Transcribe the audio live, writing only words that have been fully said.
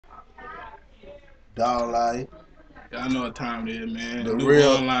Dawglife. Y'all know what time it is, man. The New real,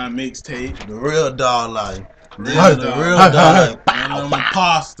 online mixtape. the real Dawglife. Real The dog real life. Dawglife. One of Bow, them bow,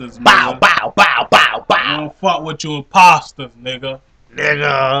 imposters, bow, nigga. bow, bow, bow, We bow. don't fuck with you imposters, nigga.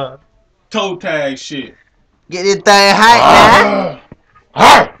 Nigga. Toe tag shit. Get this thing hype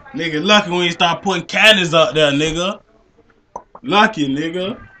now. Nigga, lucky when you start putting cannons up there, nigga. Lucky,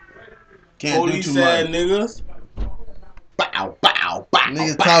 nigga. Can't do Police too ass much. niggas. Bow, bow, bow.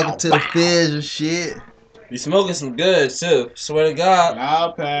 Niggas talking to the feds and shit. You smoking some good too. Swear to God.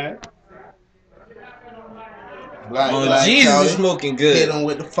 Loud pad. On Jesus, you smoking Hit good. him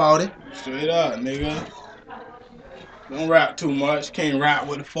with the 40. Straight up, nigga. Don't rap too much. Can't rap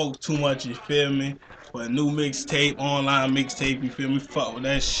with the folks too much, you feel me? But new mixtape, online mixtape, you feel me? Fuck with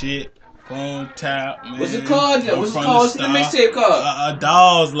that shit. Phone tap, man. What's it called? I'm What's it from called? the What's the star. mixtape called? A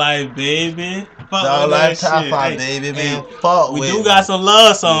dog's life, baby. Fuck with Dawglife that top shit. 5, Hey, baby, hey, man. Fuck we with do me. got some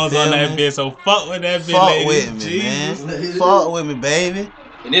love songs on feel that me? bitch, so fuck with that bitch, Fuck ladies. with me, Jesus. man. Fuck with me, baby.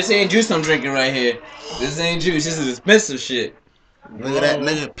 And this ain't juice I'm drinking right here. This ain't juice. This is expensive shit. Look at that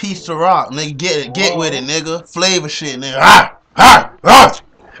nigga, piece to rock. Nigga, get with it, Whoa. nigga. Flavor shit, nigga. Ah, ah, ah.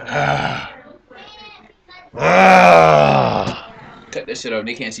 Ah. Ah. Cut that shit off.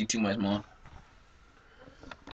 They can't see too much more.